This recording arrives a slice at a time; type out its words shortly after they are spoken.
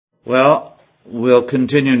Well, we'll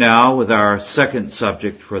continue now with our second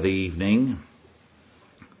subject for the evening,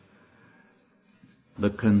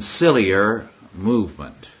 the Conciliar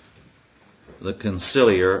Movement. The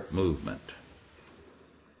Conciliar Movement.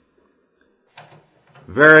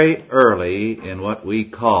 Very early in what we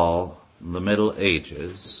call the Middle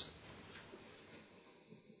Ages,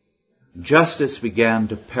 justice began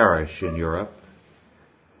to perish in Europe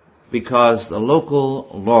because the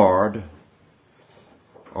local lord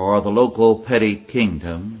or the local petty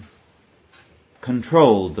kingdom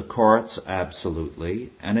controlled the courts absolutely,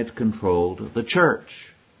 and it controlled the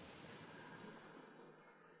church.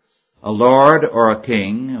 A lord or a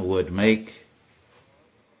king would make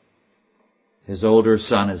his older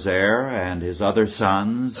son his heir and his other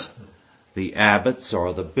sons the abbots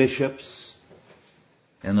or the bishops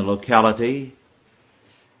in the locality,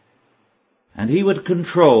 and he would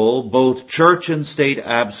control both church and state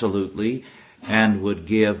absolutely and would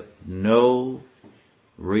give no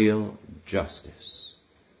real justice.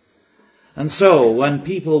 And so when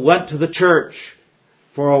people went to the church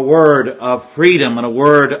for a word of freedom and a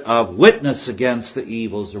word of witness against the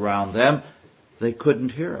evils around them, they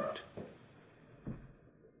couldn't hear it.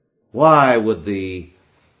 Why would the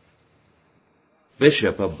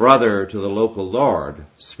bishop, a brother to the local lord,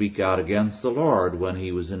 speak out against the Lord when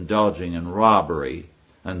he was indulging in robbery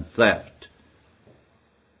and theft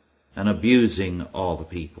and abusing all the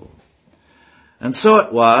people? And so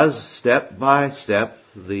it was, step by step,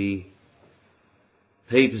 the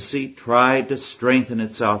papacy tried to strengthen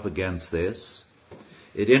itself against this.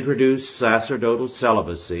 It introduced sacerdotal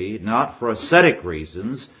celibacy, not for ascetic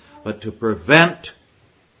reasons, but to prevent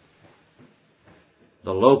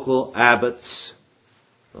the local abbots,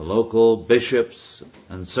 the local bishops,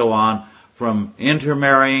 and so on, from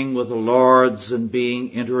intermarrying with the lords and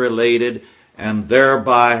being interrelated, and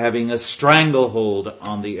thereby having a stranglehold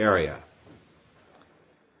on the area.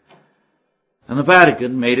 And the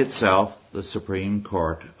Vatican made itself the Supreme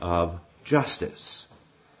Court of Justice.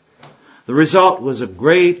 The result was a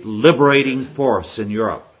great liberating force in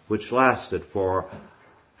Europe, which lasted for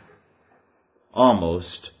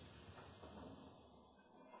almost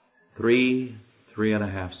three and a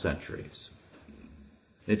half centuries.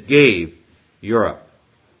 It gave Europe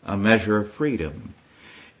a measure of freedom,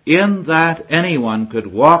 in that anyone could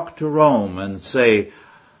walk to Rome and say,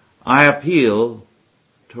 I appeal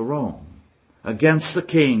to Rome against the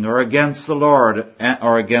king or against the Lord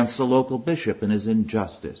or against the local bishop and his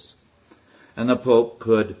injustice. And the Pope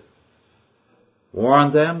could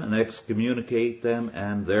warn them and excommunicate them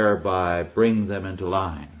and thereby bring them into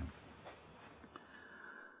line.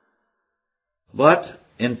 But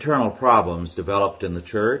internal problems developed in the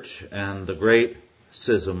church, and the great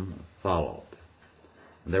schism followed.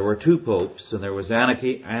 There were two popes, and there was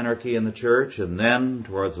anarchy in the church, and then,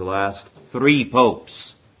 towards the last, 3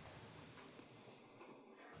 popes.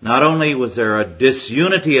 Not only was there a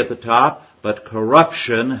disunity at the top, but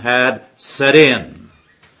corruption had set in,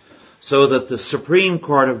 so that the Supreme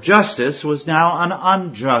Court of Justice was now an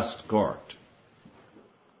unjust court.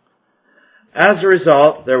 As a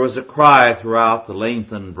result, there was a cry throughout the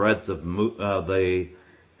length and breadth of the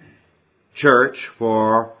church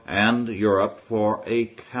and Europe for a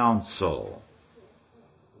council,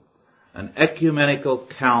 an ecumenical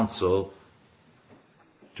council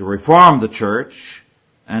to reform the church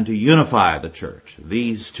and to unify the church.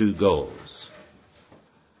 These two goals.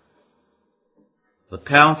 The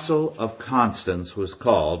Council of Constance was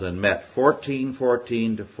called and met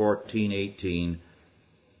 1414 to 1418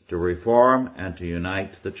 to reform and to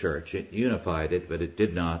unite the church. It unified it, but it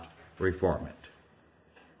did not reform it.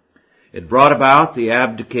 It brought about the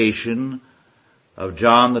abdication of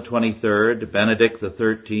John the 23rd, Benedict the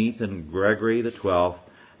 13th, and Gregory the 12th,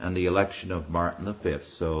 and the election of Martin the 5th,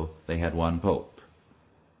 so they had one pope.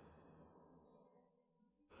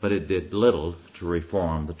 But it did little to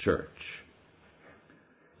reform the church.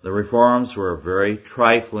 The reforms were very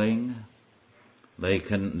trifling. They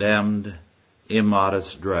condemned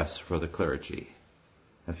immodest dress for the clergy.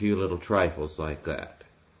 A few little trifles like that.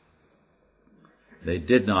 They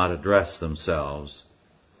did not address themselves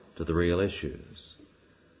to the real issues.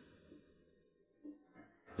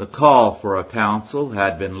 The call for a council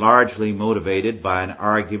had been largely motivated by an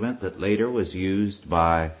argument that later was used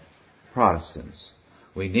by Protestants.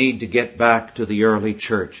 We need to get back to the early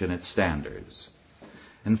church and its standards.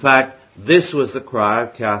 In fact, this was the cry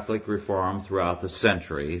of Catholic reform throughout the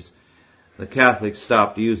centuries. The Catholics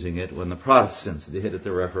stopped using it when the Protestants did at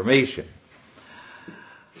the Reformation.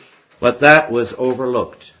 But that was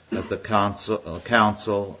overlooked at the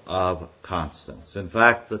Council of Constance. In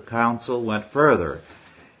fact, the council went further.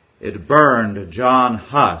 it burned John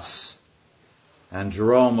Huss and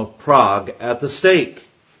Jerome of Prague at the stake.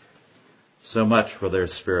 So much for their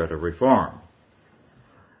spirit of reform.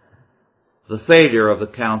 The failure of the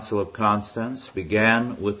Council of Constance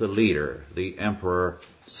began with the leader, the Emperor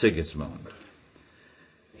Sigismund.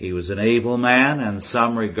 He was an able man, and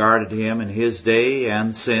some regarded him in his day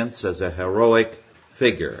and since as a heroic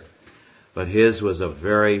figure. But his was a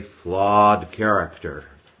very flawed character.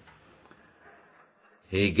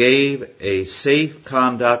 He gave a safe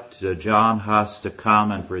conduct to John Huss to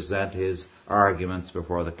come and present his arguments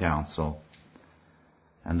before the council,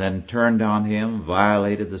 and then turned on him,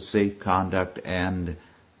 violated the safe conduct, and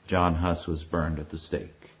John Huss was burned at the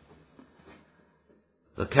stake.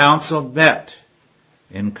 The council met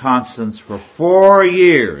in Constance for 4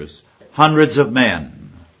 years, hundreds of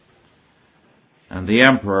men, and the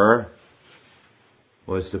emperor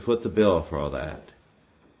was to foot the bill for all that.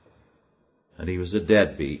 And he was a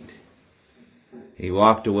deadbeat. He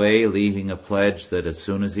walked away, leaving a pledge that as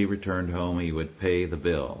soon as he returned home, he would pay the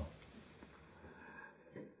bill.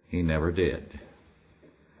 He never did.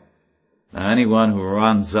 Now, anyone who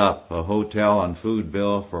runs up a hotel and food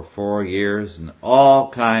bill for 4 years and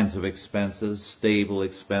all kinds of expenses, stable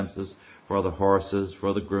expenses for the horses,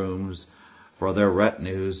 for the grooms, for their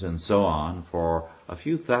retinues, and so on, for a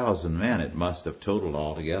few thousand men it must have totaled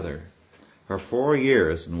altogether, for 4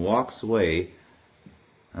 years, and walks away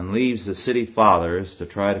and leaves the city fathers to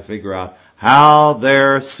try to figure out how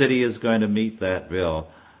their city is going to meet that bill,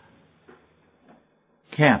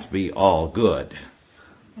 can't be all good.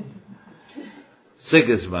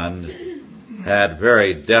 Sigismund had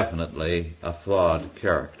very definitely a flawed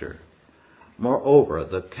character. Moreover,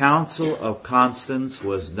 the Council of Constance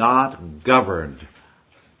was not governed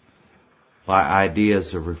by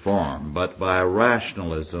ideas of reform, but by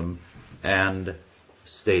rationalism and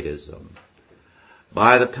statism,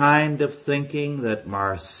 by the kind of thinking that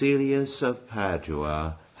Marsilius of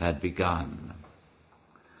Padua had begun.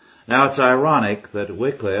 Now, it's ironic that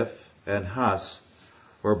Wycliffe and Huss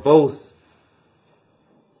were both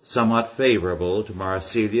somewhat favorable to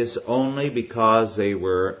Marsilius only because they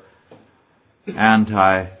were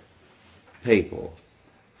anti-papal.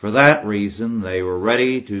 For that reason, they were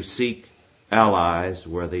ready to seek allies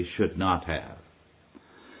where they should not have.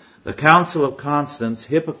 The Council of Constance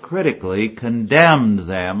hypocritically condemned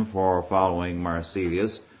them for following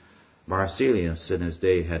Marsilius. Marsilius in his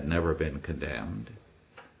day had never been condemned.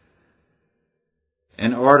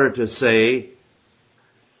 In order to say,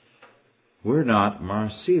 we're not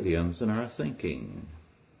Marsilians in our thinking.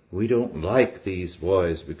 We don't like these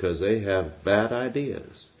boys because they have bad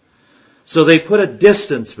ideas. So they put a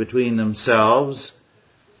distance between themselves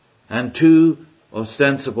and two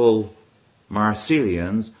ostensible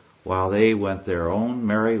Marsilians while they went their own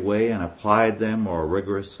merry way and applied them more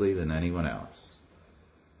rigorously than anyone else.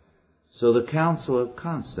 So the Council of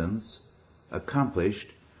Constance accomplished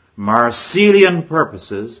Marsilian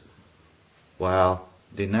purposes while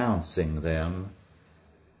denouncing them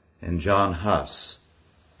in John Huss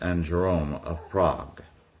and Jerome of Prague.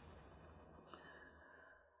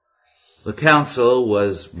 The council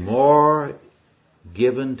was more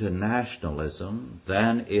given to nationalism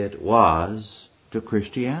than it was to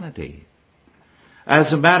Christianity.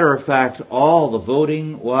 As a matter of fact, all the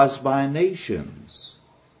voting was by nations.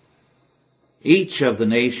 Each of the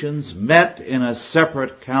nations met in a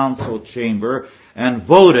separate council chamber and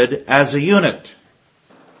voted as a unit,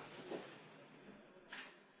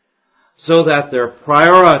 so that their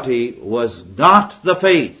priority was not the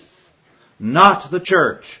faith, not the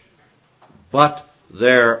church, but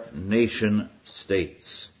their nation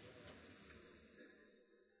states.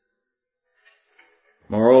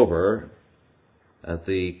 Moreover, at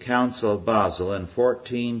the Council of Basel in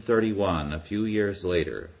 1431, a few years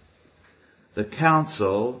later, the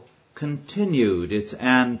council continued its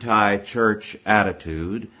anti-church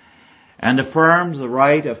attitude and affirmed the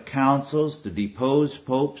right of councils to depose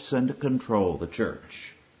popes and to control the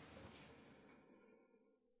church.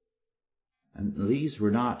 And these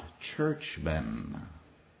were not churchmen.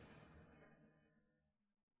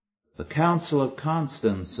 The Council of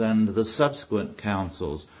Constance and the subsequent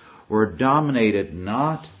councils were dominated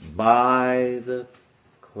not by the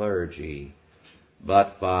clergy,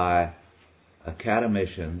 but by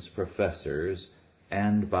academicians, professors,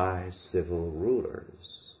 and by civil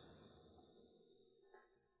rulers.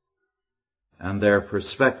 And their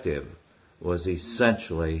perspective was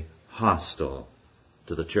essentially hostile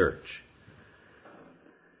to the church.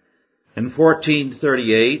 In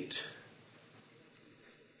 1438,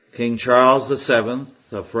 King Charles VII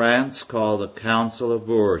of France called the Council of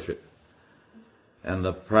Bourges and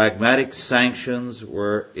the pragmatic sanctions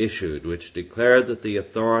were issued, which declared that the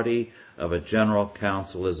authority of a general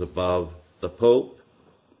council is above the Pope,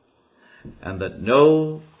 and that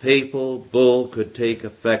no papal bull could take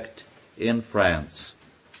effect in France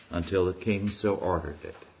until the king so ordered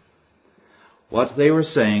it. What they were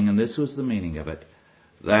saying, and this was the meaning of it,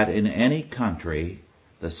 that in any country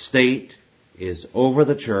the state is over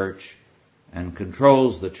the church and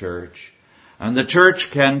controls the church, and the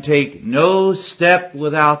church can take no step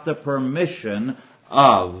without the permission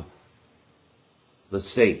of the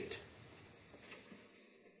state.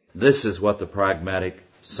 This is what the pragmatic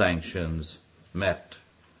sanctions meant.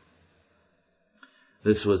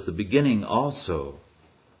 This was the beginning also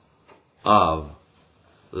of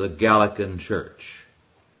the Gallican Church.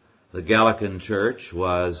 The Gallican Church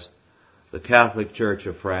was the Catholic Church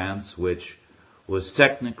of France, which was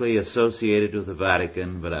technically associated with the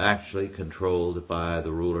Vatican, but actually controlled by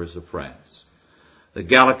the rulers of France. The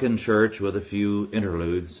Gallican Church, with a few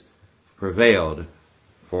interludes, prevailed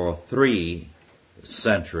for 3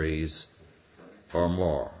 centuries or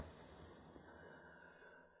more.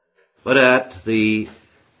 But at the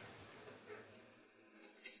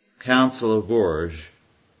Council of Bourges,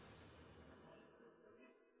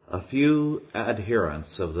 a few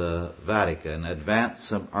adherents of the Vatican advanced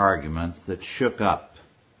some arguments that shook up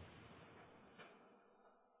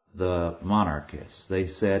the monarchists. They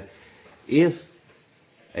said, if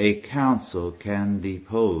a council can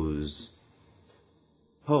depose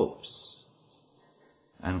popes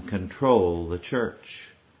and control the church,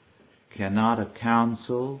 cannot a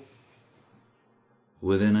council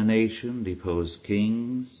within a nation depose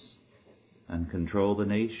kings and control the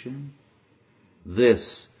nation?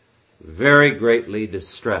 This very greatly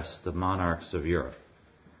distressed the monarchs of Europe.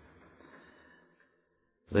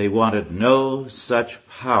 They wanted no such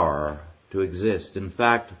power to exist. In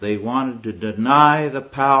fact, they wanted to deny the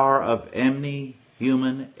power of any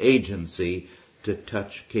human agency to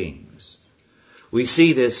touch kings. We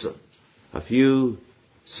see this a few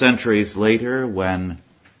centuries later,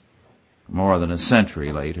 more than a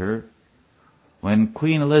century later, when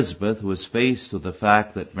Queen Elizabeth was faced with the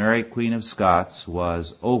fact that Mary, Queen of Scots,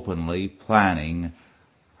 was openly planning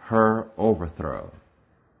her overthrow.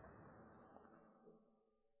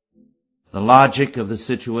 The logic of the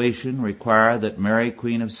situation required that Mary,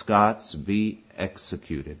 Queen of Scots, be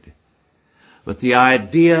executed. But the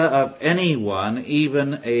idea of anyone,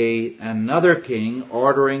 even another king,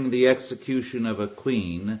 ordering the execution of a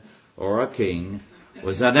queen or a king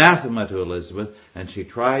was anathema to Elizabeth, and she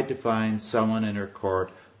tried to find someone in her court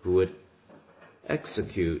who would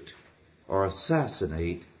execute or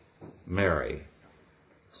assassinate Mary,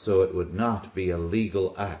 so it would not be a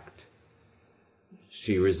legal act.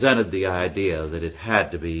 She resented the idea that it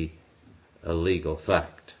had to be a legal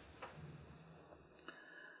fact.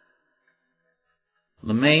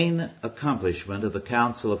 The main accomplishment of the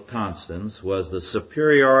Council of Constance was the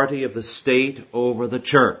superiority of the state over the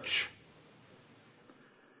church.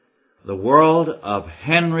 The world of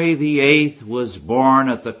Henry VIII was born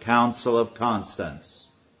at the Council of Constance.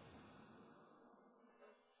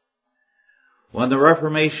 When the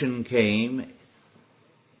Reformation came,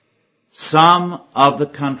 some of the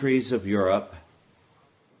countries of Europe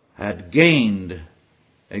had gained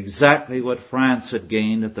exactly what France had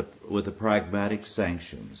gained with the pragmatic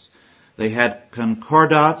sanctions. They had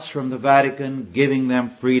concordats from the Vatican giving them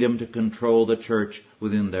freedom to control the church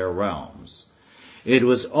within their realms. It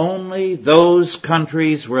was only those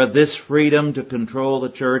countries where this freedom to control the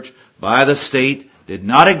church by the state did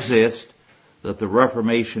not exist that the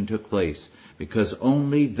Reformation took place, because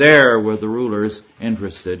only there were the rulers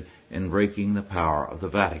interested in breaking the power of the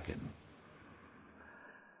Vatican.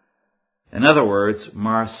 In other words,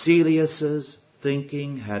 Marsilius's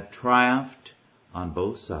thinking had triumphed on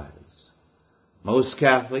both sides. Most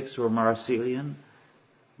Catholics were Marsilian,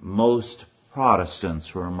 most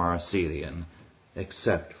Protestants were Marsilian,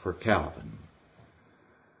 except for Calvin.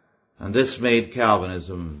 And this made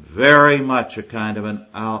Calvinism very much a kind of an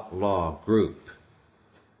outlaw group,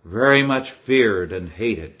 very much feared and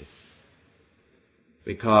hated,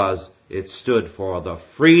 because it stood for the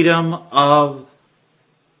freedom of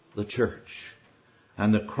the church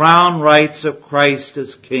and the crown rights of Christ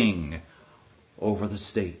as King over the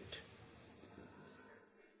state.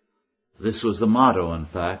 This was the motto, in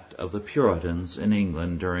fact, of the Puritans in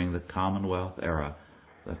England during the Commonwealth era.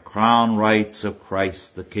 The crown rights of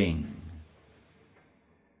Christ the King.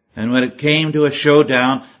 And when it came to a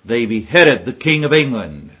showdown, they beheaded the King of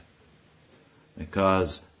England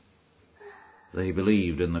because they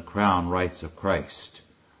believed in the crown rights of Christ,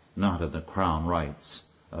 not in the crown rights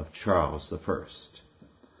of Charles I.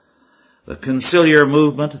 The Conciliar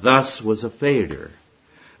Movement thus was a failure,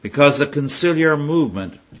 because the Conciliar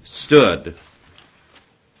Movement stood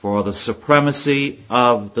for the supremacy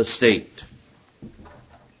of the state.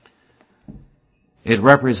 It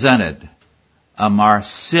represented a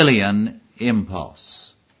Marsilian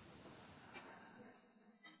impulse.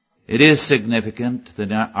 It is significant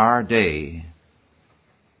that in our day,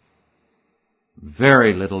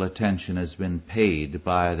 very little attention has been paid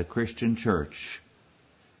by the Christian church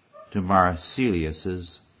to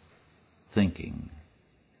Marsilius's thinking.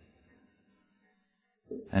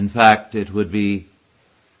 In fact, it would be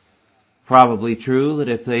probably true that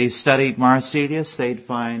if they studied Marsilius, they'd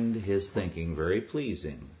find his thinking very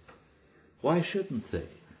pleasing. Why shouldn't they?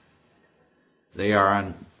 They are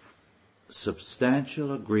in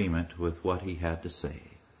substantial agreement with what he had to say.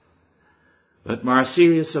 But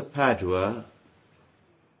Marsilius of Padua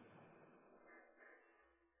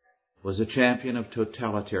was a champion of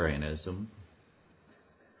totalitarianism,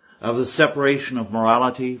 of the separation of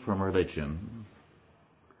morality from religion,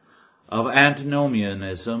 of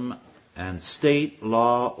antinomianism and state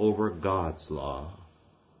law over God's law,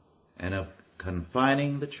 and of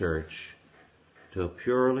confining the church to a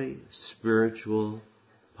purely spiritual,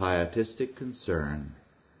 pietistic concern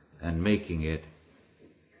and making it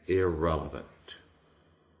irrelevant.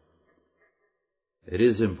 It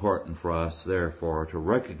is important for us, therefore, to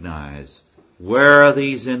recognize where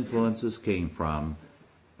these influences came from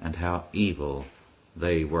and how evil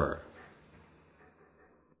they were.